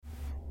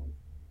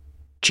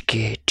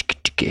Chicka,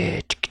 chicka,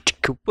 chicka, chicka,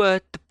 chicka.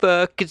 What the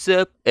fuck is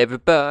up,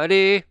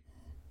 everybody?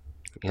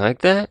 You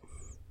like that?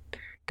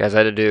 Guys, I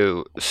had to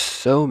do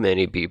so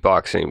many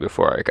beatboxing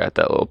before I got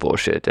that little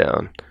bullshit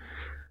down.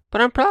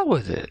 But I'm proud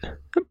with it.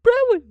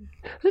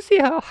 Let's see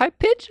how high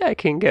pitched I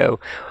can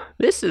go.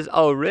 This is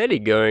already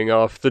going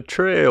off the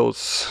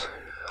trails.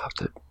 Off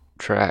the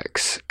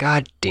tracks.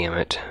 God damn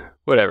it.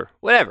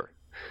 Whatever.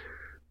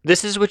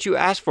 This is what you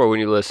asked for when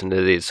you listen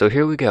to these. So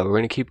here we go. We're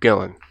going to keep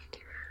going.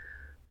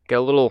 Got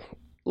a little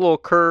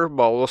curveball,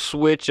 a little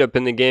switch up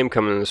in the game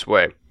coming this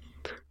way.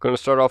 Going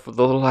to start off with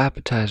a little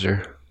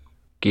appetizer.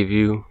 Give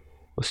you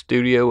a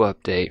studio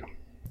update.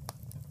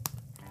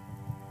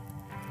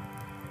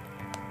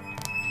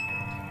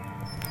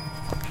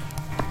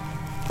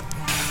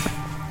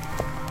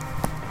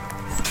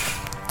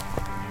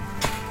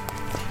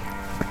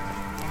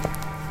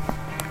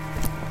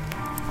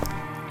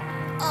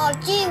 Oh,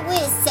 gee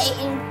whiz,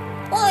 Satan.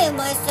 Why am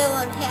I so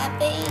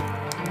unhappy?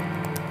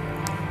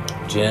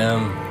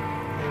 Jim,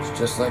 it's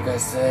just like I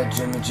said,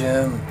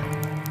 Jim.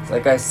 It's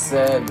like I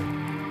said.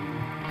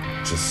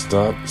 Just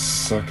stop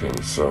sucking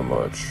so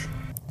much.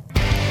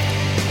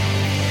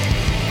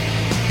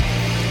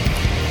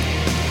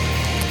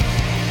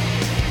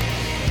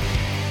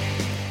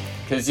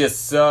 Cause you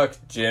suck,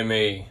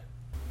 Jimmy.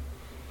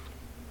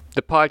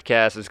 The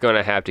podcast is going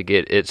to have to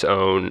get its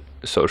own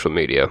social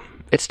media.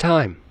 It's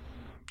time.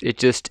 It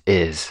just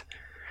is.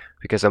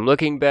 Because I'm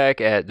looking back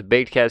at the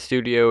Baked Cat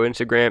Studio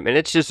Instagram, and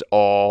it's just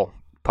all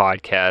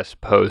podcast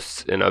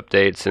posts and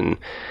updates, and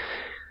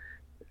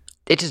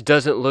it just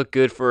doesn't look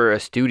good for a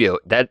studio.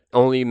 That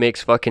only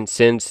makes fucking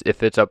sense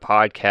if it's a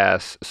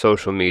podcast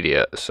social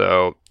media.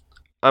 So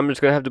I'm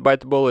just going to have to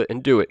bite the bullet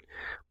and do it.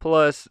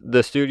 Plus,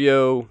 the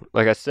studio,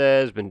 like I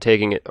said, has been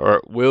taking it,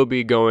 or will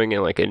be going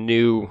in like a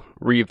new,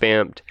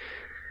 revamped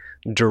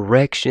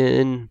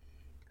direction.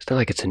 It's not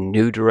like it's a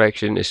new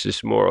direction. It's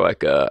just more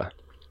like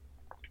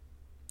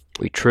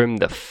we trimmed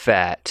the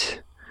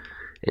fat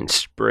and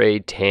spray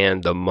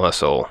tanned the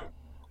muscle.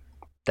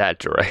 That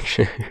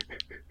direction.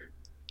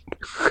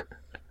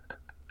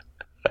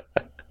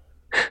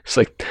 It's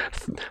like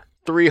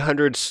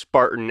 300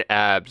 Spartan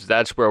abs.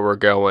 That's where we're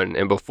going.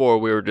 And before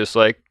we were just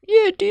like,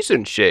 yeah,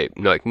 decent shape.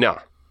 And like, no.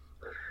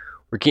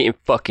 We're getting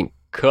fucking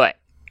cut.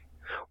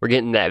 We're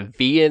getting that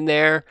V in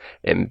there,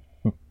 and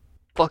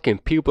fucking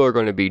people are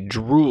going to be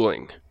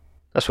drooling.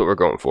 That's what we're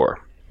going for.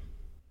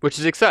 Which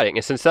is exciting.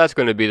 And since that's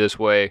going to be this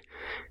way,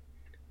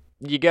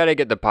 you got to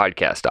get the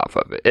podcast off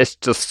of it. It's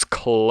just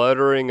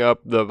cluttering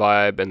up the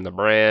vibe and the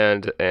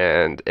brand,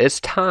 and it's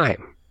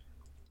time.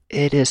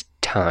 It is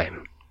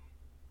time.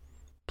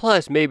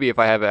 Plus, maybe if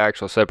I have an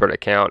actual separate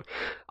account,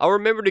 I'll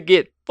remember to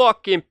get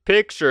fucking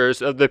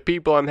pictures of the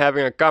people I'm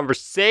having a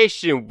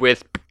conversation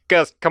with,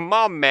 because, come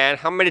on, man,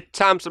 how many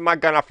times am I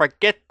going to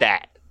forget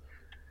that?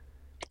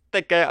 I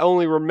think I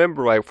only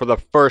remember, like, for the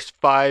first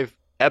 5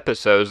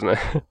 episodes, and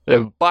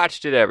I've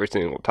botched it every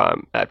single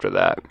time after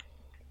that.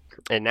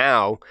 And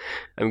now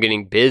I'm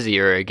getting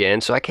busier again,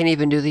 so I can't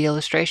even do the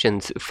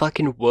illustrations.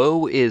 Fucking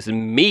woe is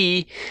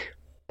me.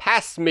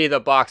 Pass me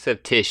the box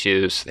of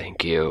tissues.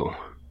 Thank you.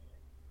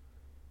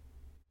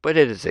 But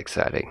it is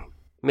exciting.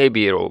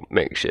 Maybe it'll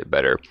make shit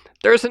better.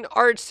 There's an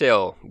art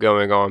sale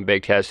going on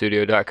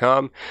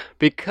BakedCatStudio.com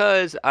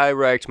because I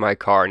wrecked my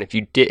car. And if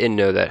you didn't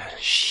know that,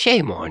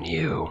 shame on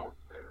you.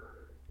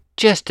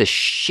 Just a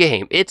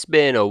shame. It's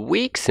been a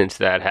week since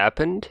that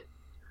happened.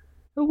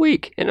 A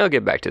week. And I'll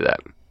get back to that.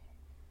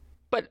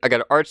 But I got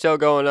an art sale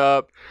going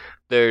up.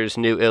 There's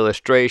new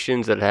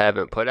illustrations that I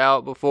haven't put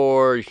out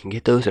before. You can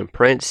get those in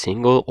print,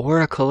 single, or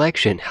a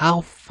collection.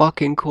 How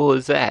fucking cool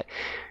is that?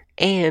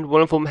 And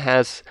one of them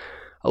has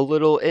a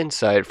little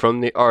insight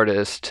from the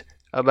artist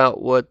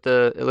about what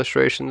the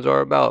illustrations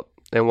are about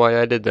and why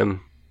I did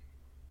them.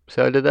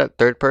 So I did that.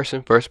 Third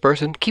person, first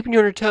person. Keeping you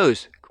on your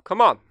toes.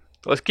 Come on.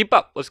 Let's keep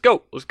up. Let's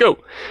go.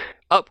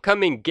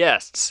 Upcoming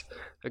guests.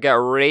 I got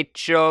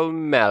Rachel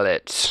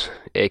Mallet,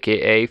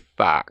 aka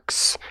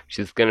Fox.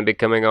 She's going to be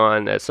coming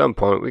on at some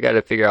point. We got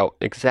to figure out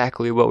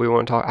exactly what we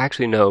want to talk.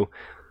 Actually, no.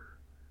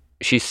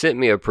 She sent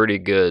me a pretty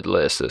good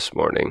list this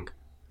morning.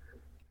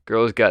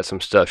 Girl's got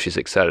some stuff she's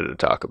excited to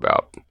talk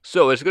about.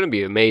 So it's going to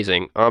be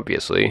amazing,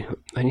 obviously.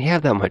 And you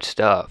have that much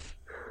stuff.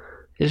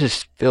 It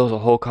just fills a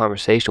whole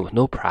conversation with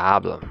no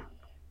problem.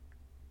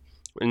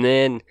 And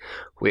then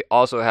we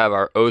also have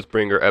our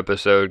Oathbringer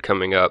episode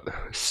coming up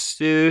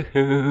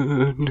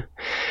soon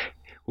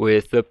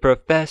with the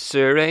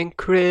Professor and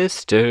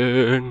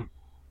Kristen.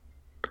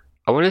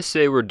 I want to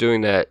say we're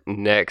doing that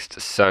next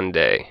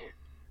Sunday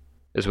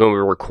is when we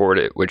record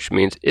it, which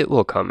means it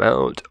will come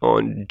out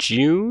on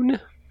June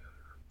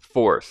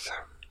 4th.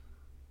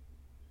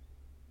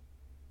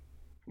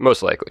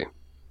 Most likely.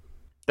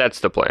 That's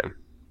the plan.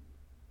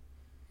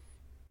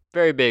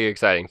 Very big,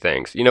 exciting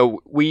things. You know,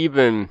 we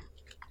even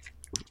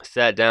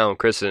sat down,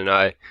 Kristen and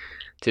I,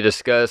 to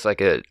discuss like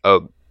a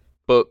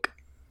book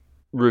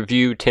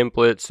review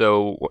template.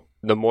 So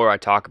the more I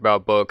talk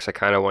about books, I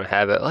kind of want to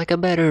have it like a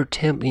better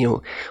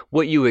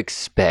what you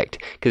expect.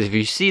 Because if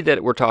you see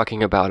that we're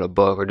talking about a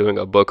book or doing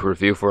a book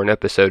review for an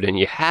episode and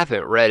you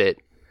haven't read it,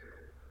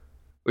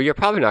 well, you're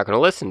probably not going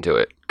to listen to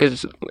it.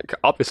 Because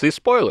obviously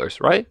spoilers,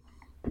 right?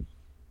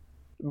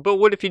 But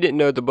what if you didn't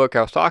know the book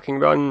I was talking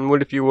about? And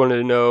what if you wanted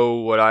to know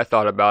what I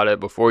thought about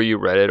it before you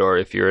read it? Or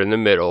if you're in the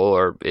middle,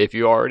 or if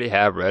you already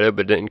have read it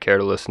but didn't care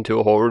to listen to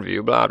a whole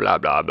review, blah, blah,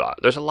 blah, blah.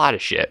 There's a lot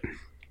of shit.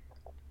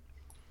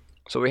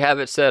 So we have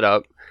it set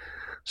up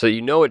so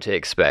you know what to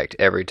expect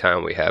every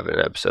time we have an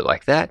episode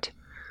like that.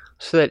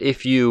 So that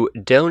if you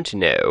don't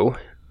know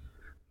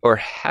or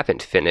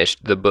haven't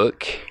finished the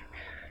book,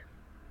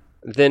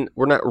 then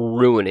we're not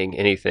ruining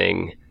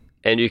anything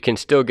and you can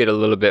still get a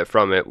little bit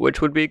from it,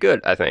 which would be good,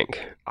 I think.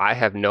 I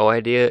have no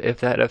idea if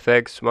that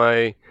affects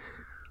my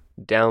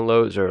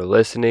downloads or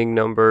listening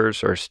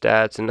numbers or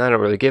stats, and I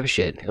don't really give a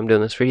shit. I'm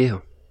doing this for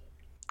you.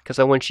 Because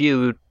I want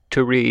you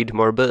to read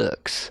more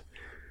books.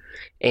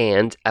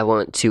 And I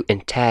want to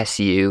entice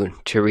you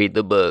to read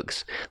the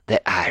books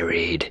that I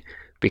read,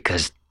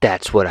 because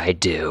that's what I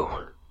do.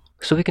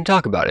 So we can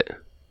talk about it.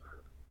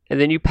 And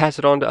then you pass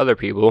it on to other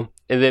people,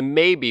 and then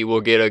maybe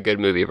we'll get a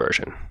good movie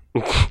version.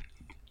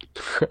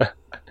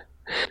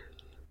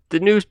 The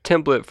new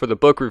template for the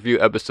book review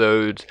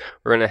episodes,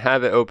 we're going to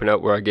have it open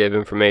up where I give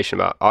information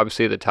about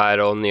obviously the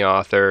title and the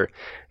author.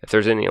 If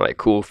there's any like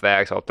cool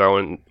facts, I'll throw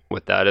in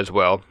with that as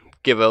well.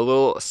 Give a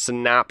little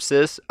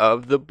synopsis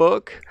of the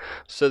book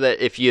so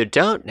that if you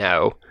don't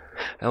know,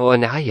 well,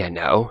 now you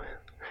know.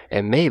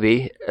 And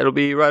maybe it'll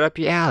be right up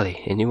your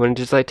alley and you want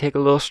to just like take a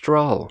little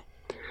stroll.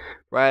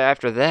 Right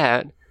after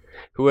that,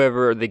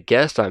 whoever the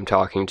guest I'm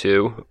talking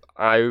to,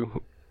 I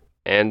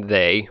and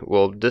they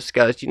will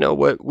discuss,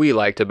 what we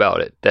liked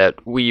about it,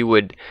 that we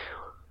would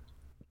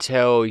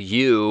tell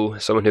you,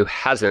 someone who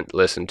hasn't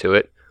listened to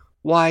it,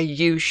 why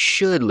you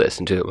should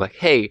listen to it. Like,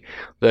 hey,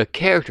 the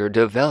character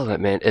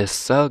development is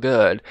so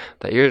good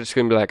that you're just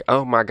going to be like,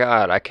 oh my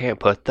god, I can't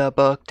put the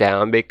book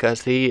down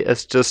because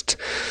he's just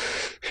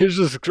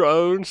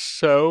grown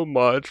so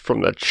much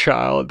from the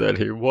child that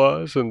he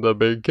was in the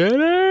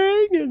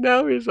beginning, and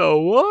now he's a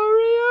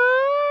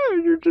warrior,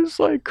 and you're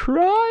just like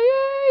crying.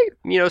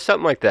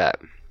 Something like that.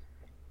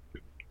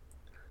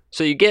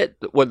 So you get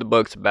what the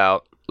book's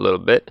about a little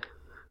bit.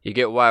 You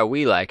get why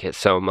we like it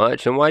so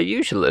much and why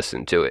you should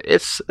listen to it.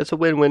 It's a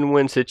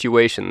win-win-win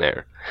situation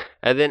there.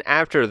 And then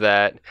after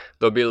that,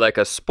 there'll be like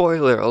a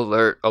spoiler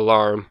alert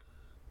alarm.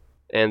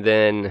 And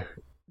then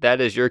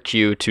that is your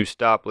cue to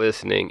stop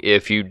listening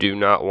if you do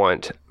not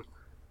want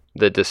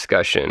the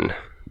discussion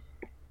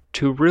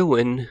to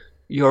ruin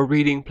your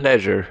reading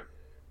pleasure.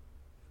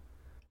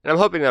 And I'm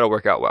hoping that'll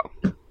work out well.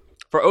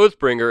 For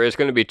Oathbringer, it's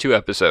going to be 2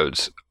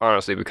 episodes,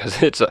 honestly,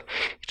 because it's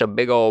a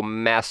big old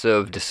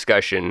massive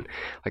discussion.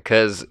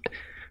 Because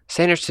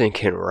Sanderson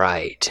can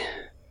write,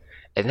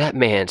 and that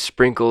man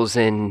sprinkles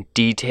in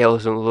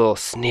details and little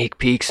sneak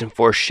peeks and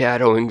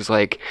foreshadowings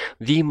like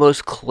the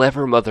most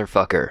clever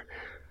motherfucker.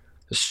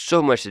 There's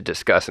so much to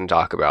discuss and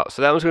talk about.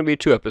 So that one's going to be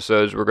 2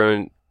 episodes. We're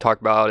going to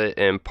talk about it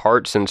in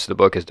parts since the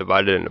book is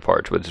divided into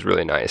parts, which is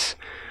really nice.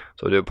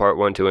 So we'll do part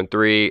 1, 2, and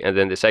 3, and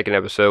then the second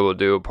episode we'll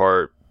do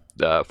part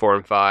 4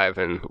 and 5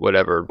 and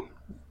whatever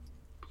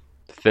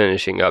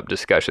finishing up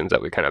discussions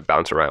that we kind of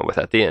bounce around with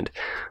at the end.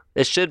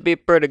 It should be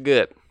pretty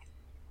good.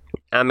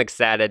 I'm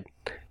excited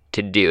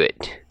to do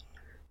it.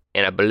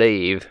 And I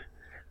believe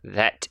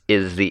that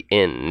is the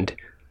end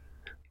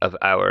of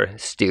our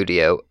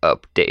studio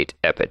update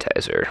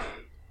appetizer.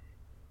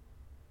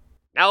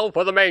 Now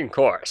for the main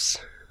course.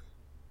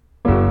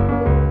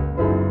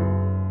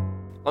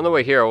 On the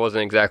way here, I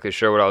wasn't exactly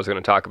sure what I was going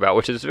to talk about,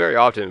 which is very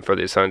often for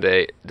these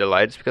Sunday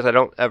delights because I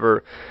don't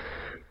ever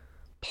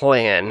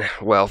plan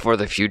well for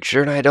the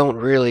future, and I don't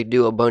really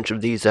do a bunch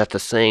of these at the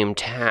same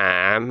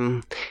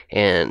time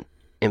and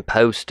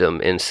post them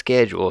in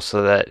schedule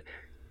so that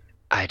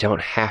I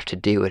don't have to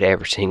do it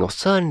every single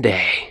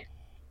Sunday.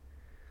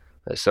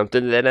 That's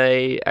something that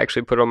I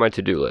actually put on my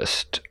to-do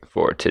list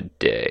for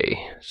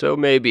today. So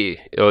maybe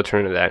it'll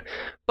turn to that.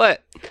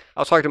 But I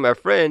was talking to my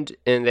friend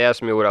and they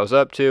asked me what I was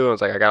up to. I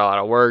was like, I got a lot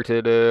of work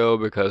to do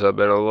because I've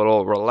been a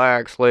little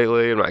relaxed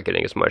lately. I'm not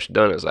getting as much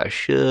done as I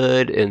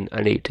should and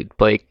I need to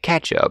play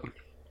catch up.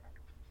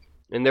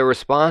 And their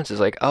response is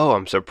like, oh,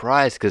 I'm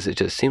surprised because it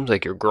just seems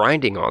like you're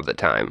grinding all the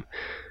time.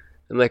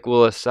 I'm like,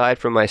 well, aside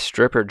from my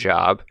stripper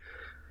job,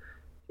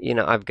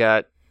 I've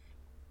got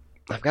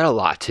a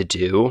lot to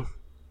do.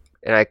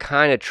 And I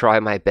kind of try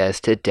my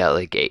best to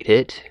delegate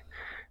it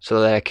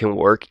so that I can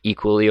work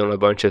equally on a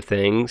bunch of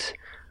things.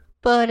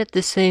 But at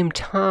the same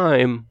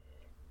time,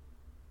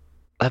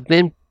 I've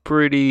been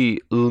pretty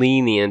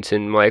lenient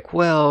and like,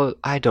 well,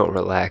 I don't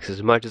relax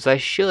as much as I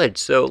should.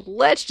 So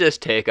let's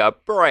just take a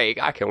break.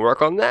 I can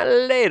work on that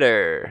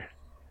later.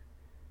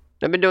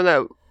 I've been doing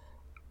that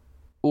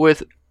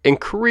with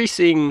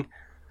increasing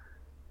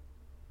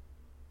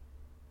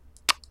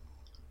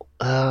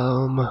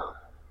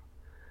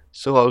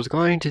So I was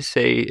going to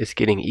say it's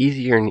getting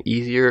easier and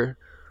easier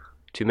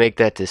to make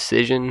that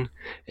decision.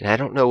 And I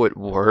don't know what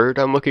word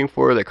I'm looking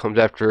for that comes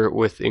after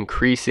with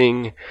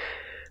increasing.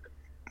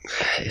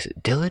 Is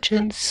it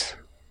diligence?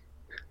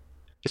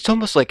 It's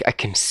almost like I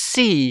can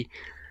see,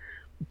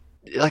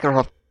 like on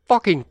a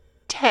fucking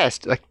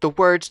test, like the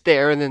word's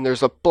there and then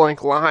there's a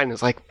blank line.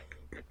 It's like,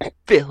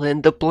 fill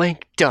in the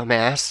blank,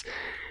 dumbass.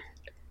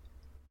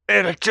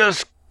 And I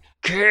just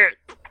can't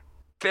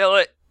fill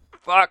it.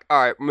 Fuck.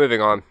 Alright,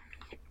 moving on.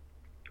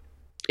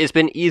 It's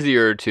been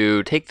easier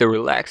to take the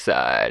relaxed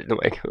side. I'm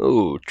like,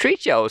 ooh,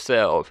 treat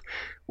yourself.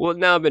 Well,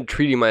 now I've been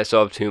treating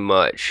myself too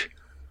much.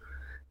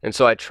 And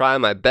so I try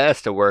my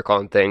best to work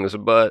on things,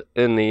 but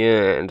in the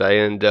end, I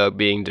end up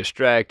being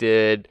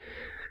distracted,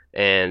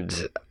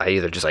 and I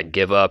either just like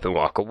give up and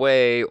walk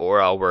away,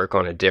 or I'll work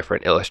on a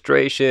different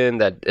illustration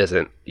that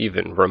isn't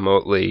even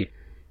remotely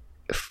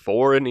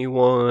for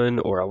anyone,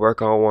 or I'll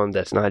work on one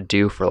that's not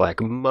due for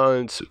like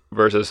months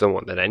versus the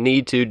one that I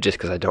need to just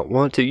because I don't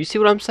want to. You see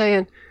what I'm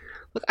saying?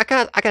 Look, I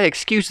got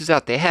excuses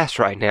out the ass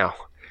right now.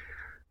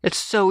 It's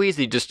so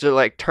easy just to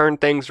like turn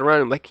things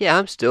around. I'm like, yeah,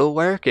 I'm still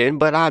working,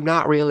 but I'm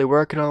not really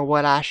working on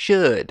what I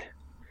should.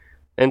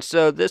 And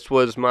so this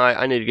was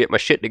I need to get my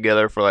shit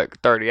together for like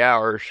 30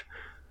 hours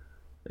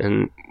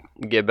and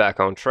get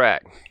back on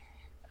track.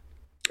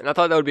 And I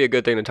thought that would be a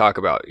good thing to talk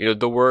about,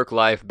 the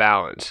work-life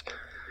balance.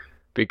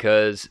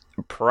 Because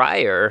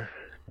prior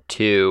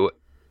to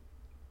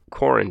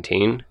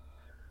quarantine,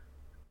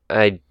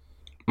 I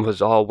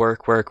was all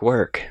work.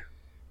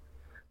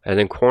 And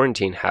then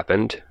quarantine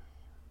happened.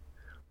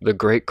 The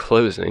great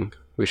closing,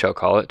 we shall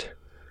call it.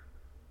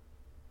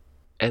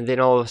 And then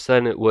all of a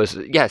sudden it was,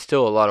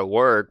 still a lot of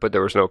work, but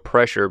there was no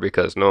pressure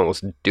because no one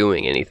was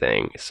doing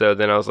anything. So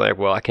then I was like,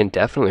 well, I can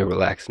definitely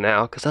relax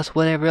now because that's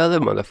what every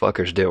other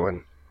motherfucker's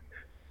doing.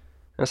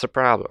 That's the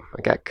problem.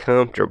 I got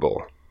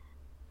comfortable.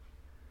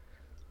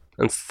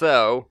 And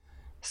so,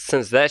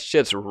 since that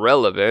shit's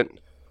relevant,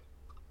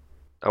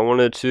 I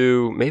wanted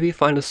to maybe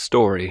find a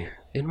story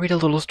and read a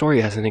little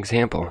story as an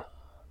example.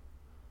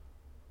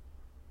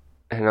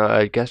 And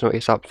you guys know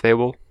Aesop's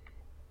Fable?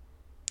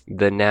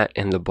 The Gnat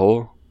and the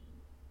Bull?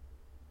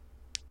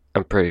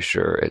 I'm pretty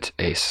sure it's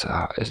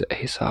Aesop. Is it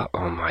Aesop?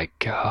 Oh my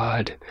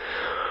god.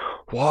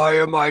 Why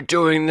am I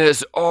doing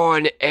this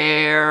on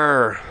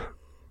air?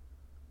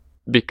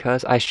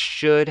 Because I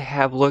should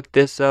have looked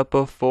this up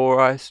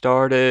before I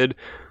started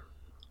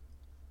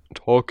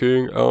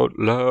talking out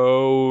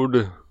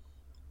loud.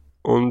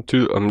 I'm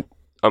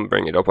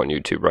bringing it up on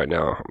YouTube right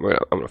now. I'm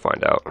gonna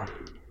find out.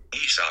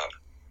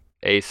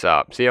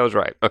 Aesop. See, I was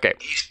right. Okay.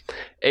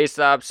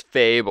 Aesop's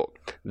Fable,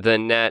 The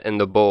Gnat and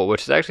the Bull,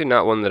 which is actually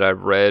not one that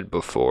I've read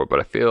before, but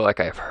I feel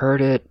like I've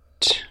heard it.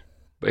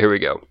 But here we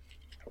go.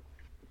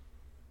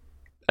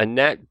 A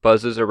gnat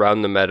buzzes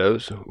around the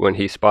meadows when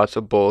he spots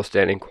a bull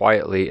standing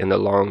quietly in the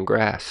long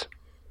grass.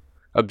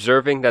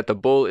 Observing that the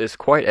bull is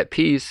quite at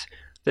peace,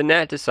 the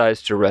gnat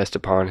decides to rest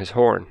upon his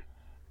horn.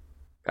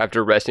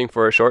 After resting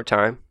for a short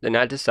time, the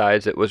gnat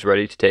decides it was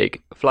ready to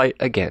take flight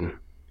again.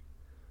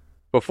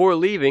 Before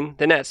leaving,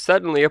 the gnat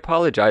suddenly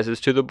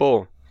apologizes to the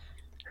bull.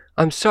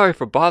 "I'm sorry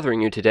for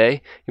bothering you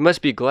today. You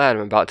must be glad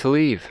I'm about to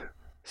leave,"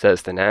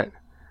 says the gnat.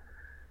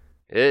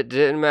 "It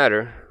didn't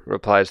matter,"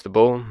 replies the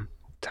bull.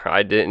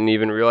 "I didn't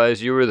even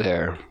realize you were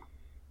there."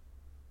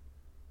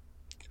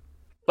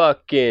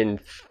 Fucking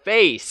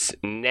face,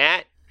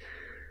 gnat.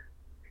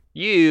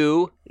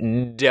 You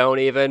don't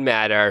even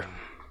matter.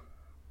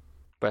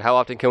 But how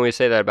often can we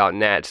say that about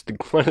gnats?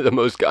 One of the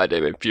most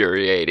goddamn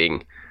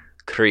infuriating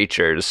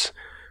creatures.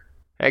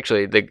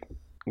 Actually, the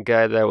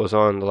guy that was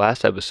on the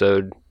last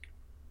episode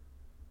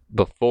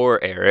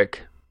before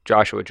Eric,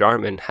 Joshua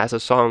Jarman, has a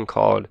song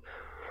called...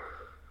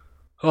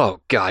 Oh,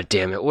 god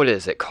damn it. What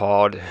is it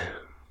called?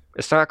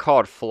 It's not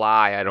called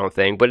Fly, I don't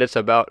think, but it's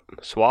about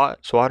Fly?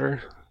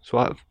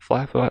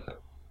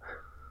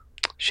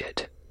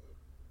 Shit.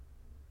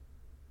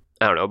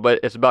 I don't know, but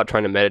it's about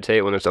trying to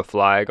meditate when there's a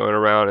fly going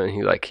around and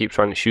he like keeps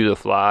trying to shoot the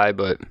fly,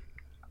 but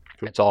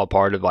it's all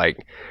part of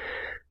like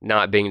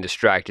not being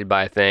distracted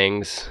by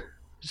things.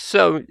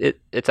 So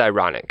it's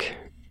ironic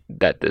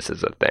that this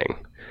is a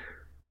thing.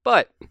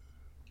 But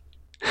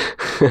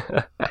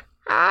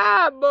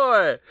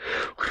boy,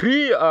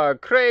 we are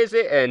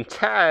crazy and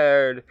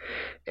tired,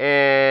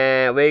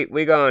 and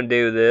we gonna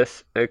do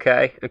this,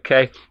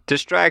 okay?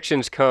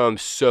 Distractions come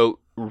so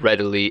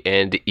readily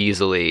and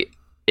easily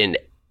in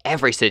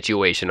every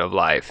situation of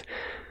life.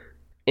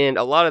 And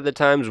a lot of the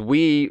times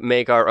we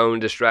make our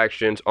own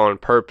distractions on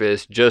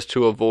purpose just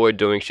to avoid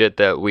doing shit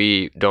that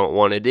we don't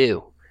want to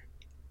do.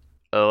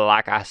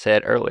 Like I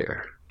said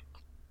earlier.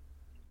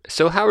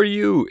 So how are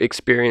you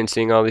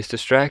experiencing all these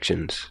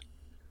distractions?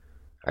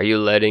 Are you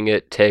letting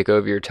it take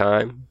over your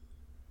time?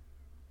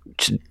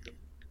 Just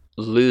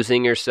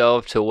losing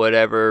yourself to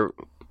whatever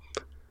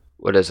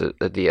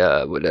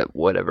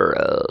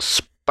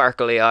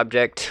sparkly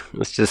object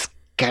that's just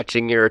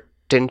catching your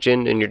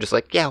attention, and you're just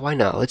like, yeah, why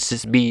not? Let's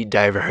just be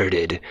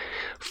diverted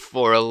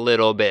for a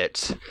little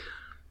bit.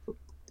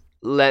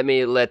 Let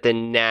the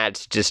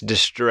gnats just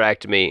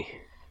distract me.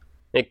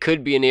 It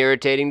could be an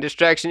irritating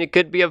distraction. It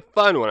could be a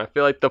fun one. I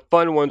feel like the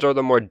fun ones are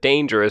the more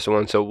dangerous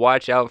ones, so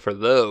watch out for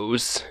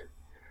those.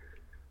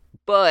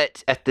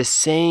 But at the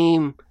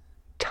same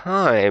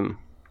time,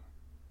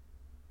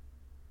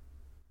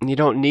 you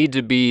don't need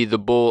to be the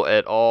bull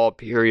at all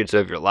periods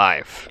of your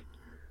life.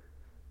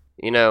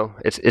 You know,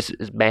 it's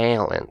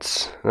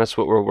balance. That's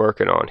what we're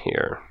working on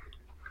here.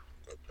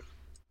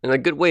 And a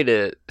good way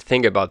to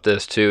think about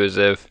this too is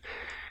if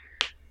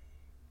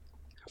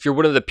you're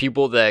one of the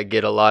people that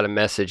get a lot of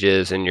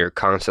messages and you're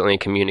constantly in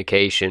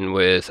communication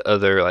with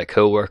other like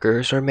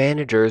coworkers or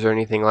managers or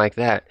anything like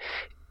that,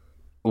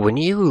 when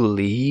you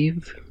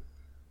leave,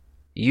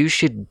 you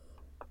should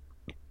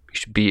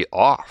be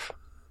off.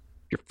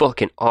 You're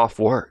fucking off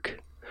work.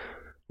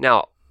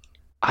 Now,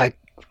 I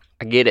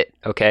get it,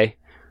 okay?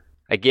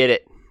 I get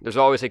it. There's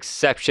always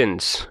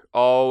exceptions.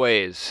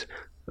 Always.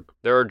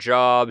 There are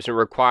jobs and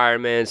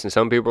requirements, and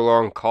some people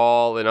are on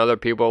call, and other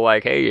people are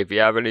like, hey, if you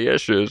have any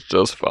issues,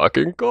 just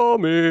fucking call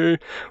me.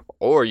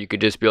 Or you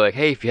could just be like,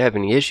 hey, if you have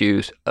any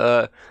issues,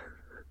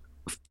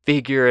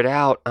 figure it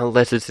out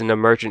unless it's an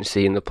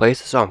emergency and the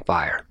place is on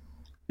fire.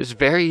 It's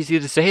very easy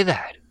to say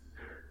that.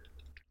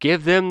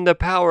 Give them the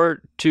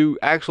power to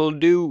actually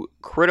do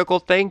critical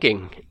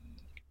thinking.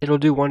 It'll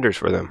do wonders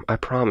for them, I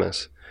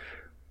promise.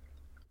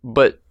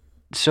 But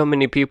so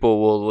many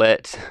people will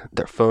let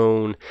their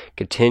phone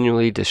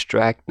continually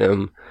distract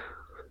them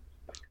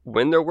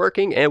when they're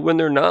working and when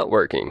they're not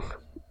working.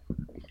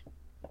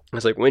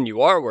 It's like when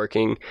you are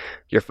working,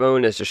 your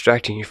phone is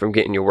distracting you from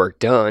getting your work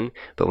done,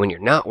 but when you're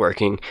not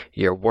working,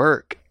 your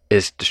work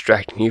is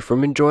distracting you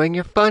from enjoying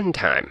your fun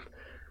time.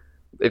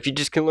 If you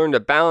just can learn to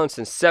balance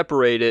and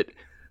separate it,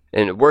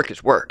 and work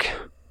is work,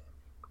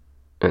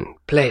 and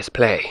play is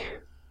play.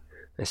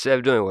 Instead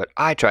of doing what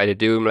I try to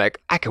do, I'm like,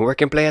 I can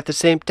work and play at the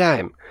same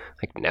time.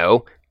 Like,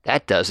 no,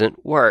 that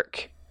doesn't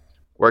work.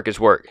 Work is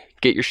work.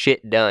 Get your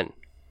shit done.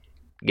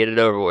 Get it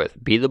over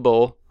with. Be the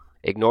bull.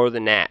 Ignore the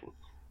gnat.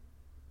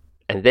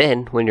 And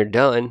then, when you're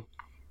done,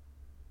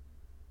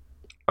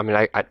 I mean,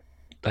 I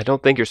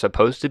don't think you're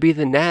supposed to be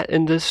the gnat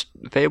in this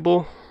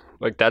fable.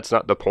 Like, that's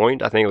not the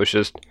point. I think it was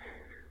just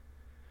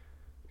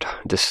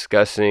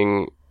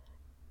discussing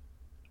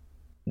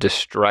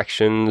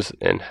distractions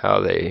and how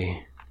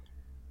they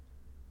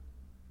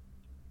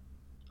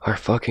are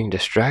fucking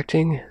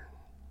distracting.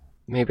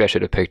 Maybe I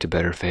should have picked a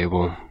better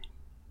fable.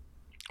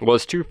 Well,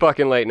 it's too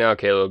fucking late now,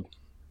 Caleb.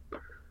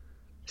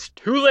 It's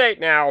too late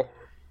now.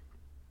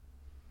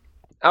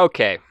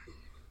 Okay.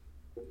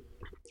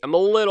 I'm a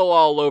little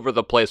all over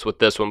the place with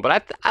this one,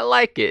 but I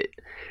like it.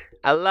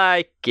 I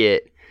like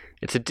it.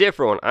 It's a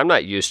different one. I'm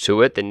not used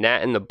to it. The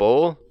gnat and the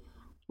bull?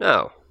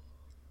 No.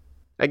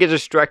 I get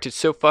distracted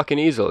so fucking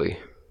easily.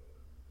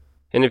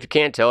 And if you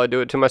can't tell, I do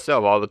it to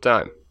myself all the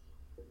time.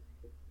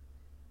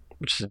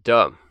 Which is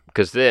dumb.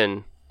 Because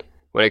then,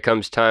 when it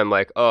comes time,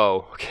 like,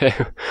 oh, okay,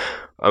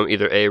 I'm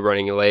either A,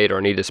 running late,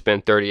 or need to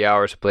spend 30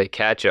 hours to play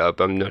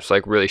catch-up, I'm just,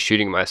 like, really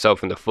shooting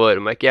myself in the foot.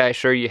 I'm like, yeah,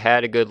 sure, you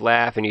had a good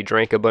laugh, and you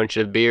drank a bunch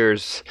of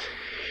beers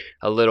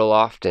a little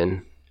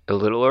often, a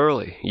little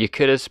early. You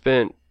could have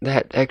spent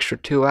that extra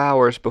 2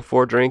 hours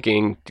before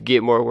drinking to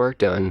get more work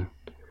done.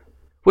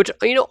 Which,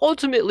 you know,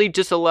 ultimately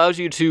just allows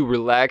you to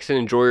relax and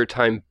enjoy your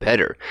time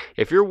better.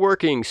 If you're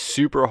working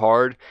super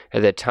hard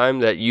at the time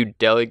that you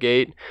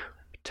delegate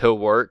to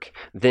work,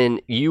 then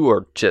you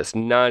are just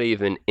not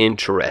even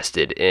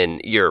interested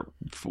in your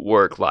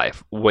work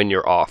life when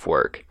you're off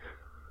work.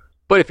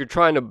 But if you're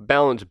trying to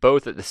balance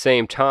both at the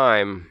same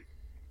time,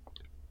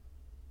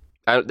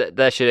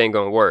 that shit ain't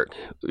gonna work.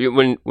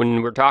 When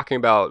we're talking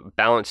about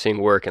balancing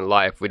work and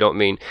life, we don't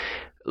mean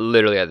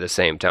literally at the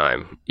same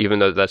time, even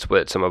though that's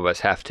what some of us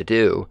have to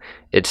do.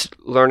 It's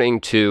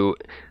learning to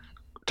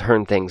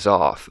turn things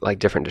off, like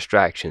different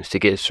distractions, to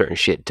get certain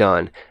shit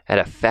done at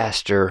a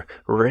faster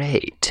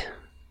rate.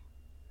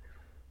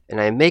 And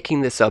I'm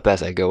making this up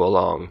as I go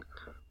along,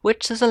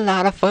 which is a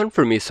lot of fun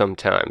for me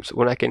sometimes,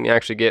 when I can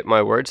actually get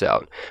my words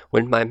out,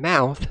 when my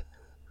mouth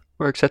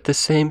works at the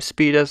same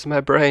speed as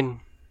my brain.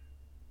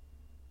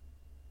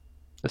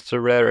 It's a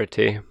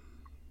rarity.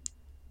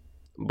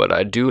 But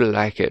I do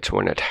like it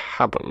when it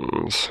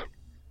happens.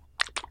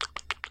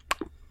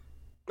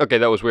 Okay,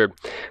 that was weird.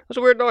 That was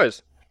a weird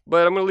noise.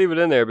 But I'm going to leave it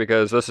in there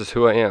because this is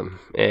who I am.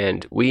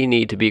 And we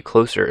need to be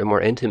closer and more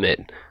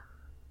intimate,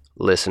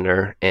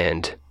 listener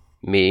and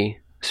me,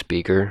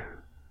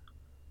 speaker.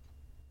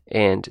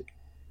 And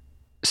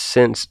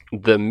since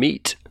the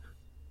meat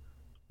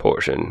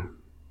portion,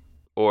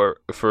 or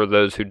for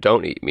those who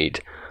don't eat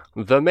meat,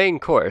 the main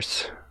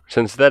course,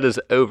 since that is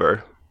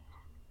over,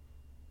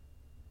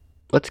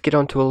 let's get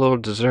on to a little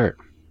dessert.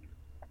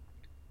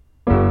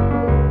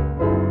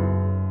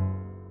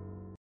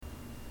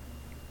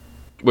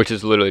 Which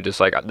is literally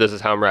just like, this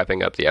is how I'm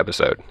wrapping up the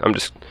episode. I'm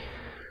just,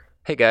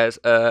 hey guys,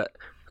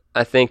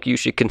 I think you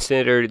should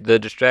consider the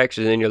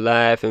distractions in your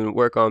life and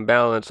work on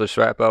balance. Let's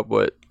wrap up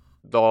with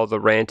all the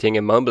ranting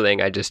and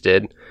mumbling I just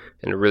did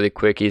in a really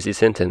quick, easy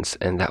sentence.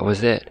 And that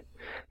was it.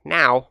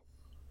 Now,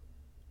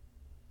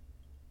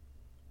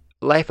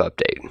 life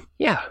update.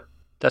 Yeah.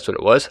 That's what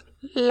it was.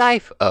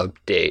 Life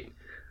update.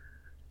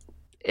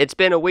 It's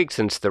been a week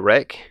since the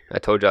wreck. I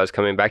told you I was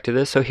coming back to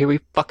this, so here we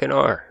fucking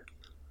are.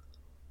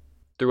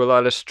 Through a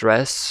lot of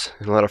stress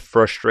and a lot of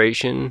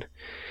frustration,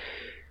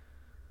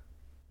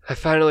 I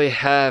finally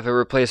have a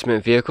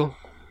replacement vehicle,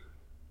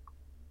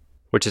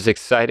 which is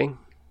exciting.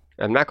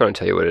 I'm not going to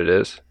tell you what it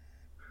is.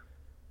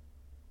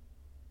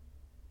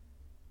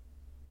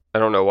 I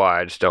don't know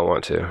why, I just don't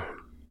want to.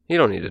 You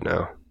don't need to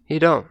know. You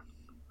don't.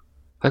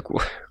 Like,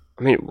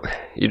 I mean,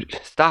 you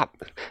stop.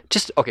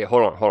 Just, okay,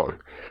 hold on.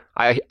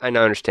 I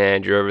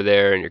understand you're over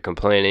there and you're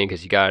complaining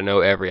because you got to know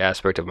every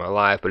aspect of my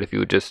life, but if you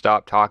would just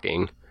stop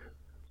talking,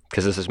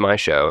 because this is my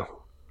show,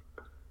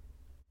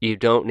 you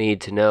don't need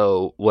to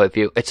know what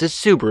view. It's a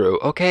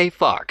Subaru, okay?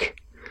 Fuck.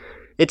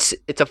 It's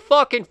a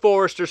fucking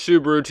Forester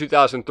Subaru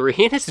 2003,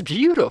 and it's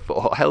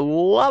beautiful. I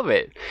love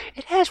it.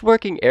 It has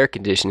working air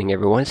conditioning,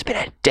 everyone. It's been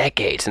a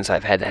decade since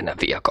I've had that in a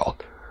vehicle.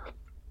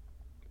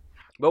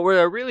 But where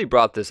I really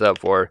brought this up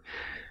for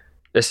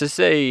is to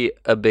say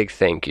a big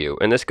thank you.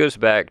 And this goes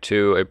back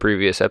to a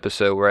previous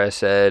episode where I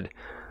said,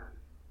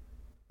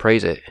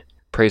 praise it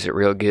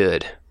real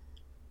good.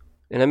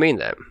 And I mean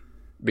that.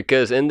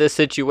 Because in this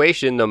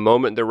situation, the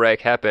moment the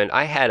wreck happened,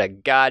 I had a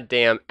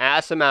goddamn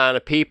ass amount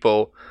of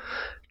people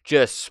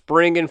just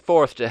springing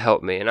forth to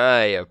help me, and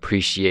I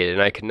appreciate it,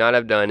 and I could not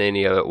have done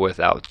any of it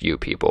without you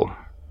people.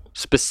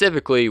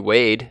 Specifically,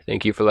 Wade,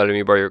 thank you for letting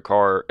me borrow your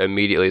car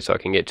immediately so I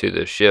can get to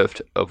the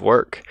shift of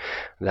work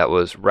that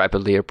was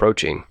rapidly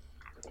approaching.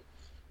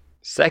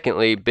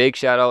 Secondly, big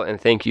shout out and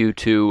thank you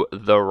to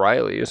the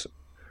Rileys,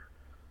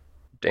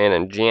 Dan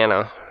and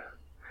Jana,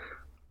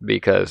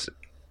 because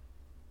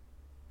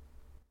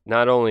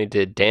not only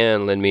did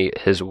Dan lend me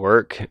his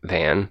work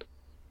van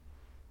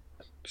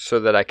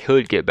so that I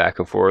could get back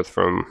and forth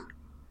from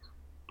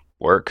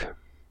work.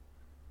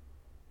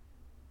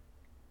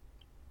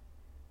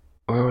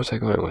 Where was I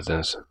going with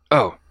this?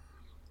 Oh,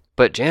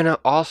 but Jana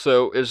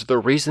also is the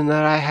reason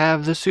that I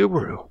have the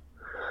Subaru.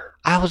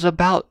 I was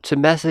about to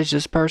message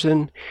this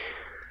person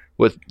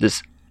with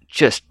this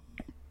just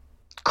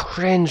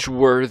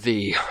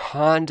cringeworthy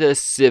Honda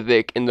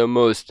Civic in the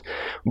most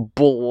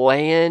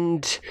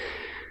bland,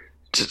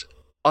 just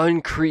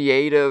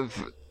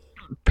uncreative,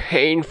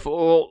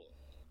 painful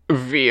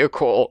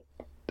vehicle,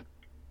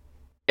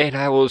 and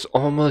I was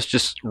almost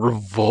just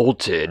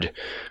revolted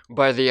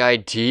by the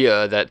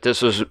idea that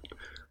this was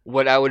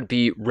what I would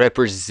be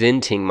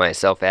representing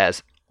myself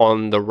as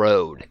on the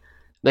road.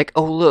 Like,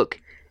 oh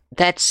look,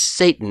 that's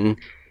Satan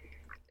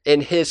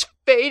in his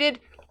faded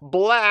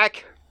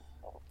black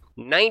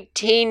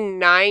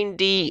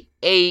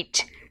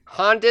 1998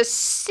 Honda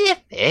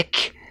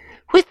Civic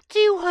with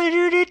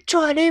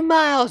 220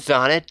 miles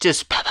on it,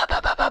 just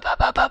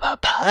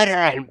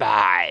puttering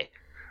by.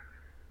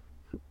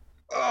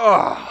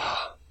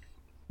 Oh,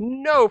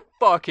 no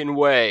fucking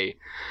way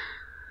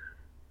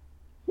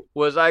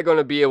was I going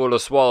to be able to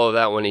swallow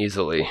that one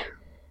easily.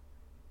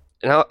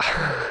 And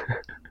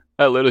I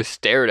literally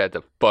stared at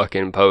the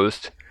fucking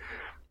post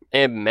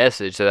and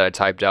message that I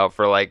typed out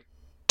for like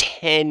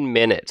 10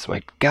 minutes. I'm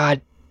like,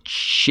 God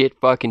shit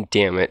fucking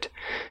damn it.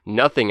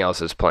 Nothing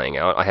else is playing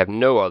out. I have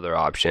no other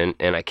option,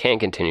 and I can't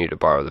continue to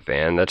borrow the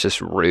van. That's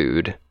just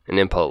rude and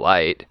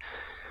impolite.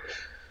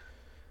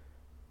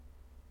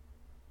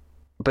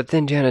 But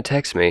then Jana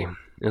texts me, and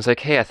it's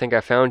like, hey, I think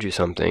I found you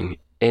something.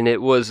 And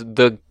it was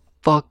the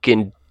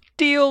fucking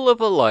deal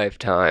of a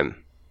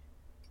lifetime.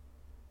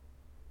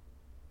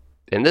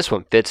 And this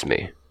one fits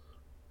me.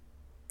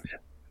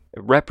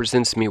 It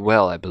represents me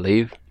well, I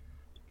believe.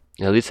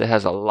 At least it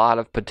has a lot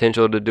of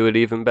potential to do it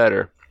even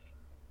better.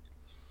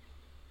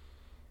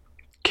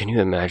 Can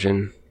you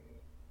imagine?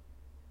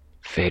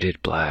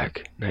 Faded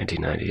black,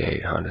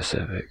 1998 Honda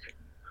Civic.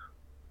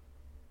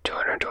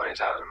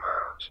 220,000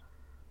 miles.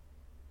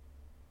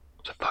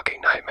 It's a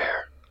fucking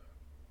nightmare.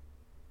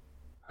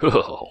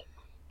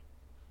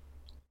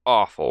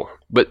 Awful.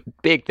 But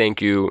big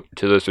thank you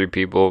to those three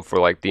people for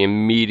like the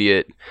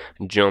immediate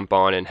jump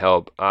on and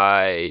help.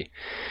 I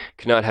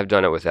could not have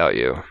done it without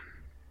you.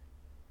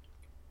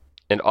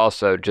 And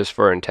also, just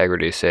for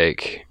integrity's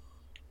sake,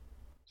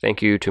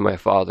 thank you to my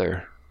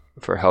father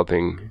for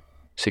helping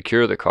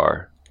secure the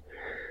car.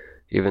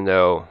 Even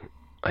though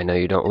I know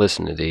you don't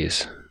listen to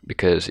these,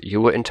 because you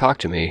wouldn't talk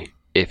to me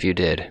if you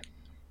did.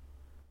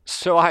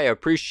 So I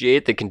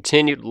appreciate the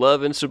continued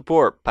love and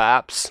support,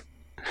 Pops.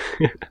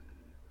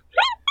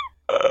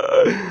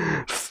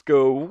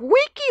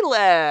 Squeaky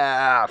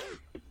laugh.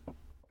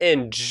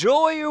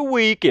 Enjoy your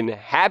week and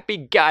happy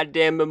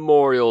goddamn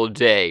Memorial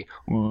Day.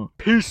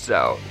 Peace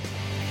out.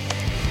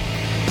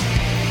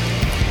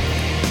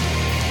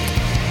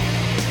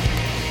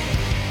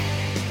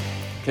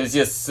 'Cause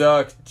you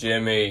suck,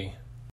 Jimmy.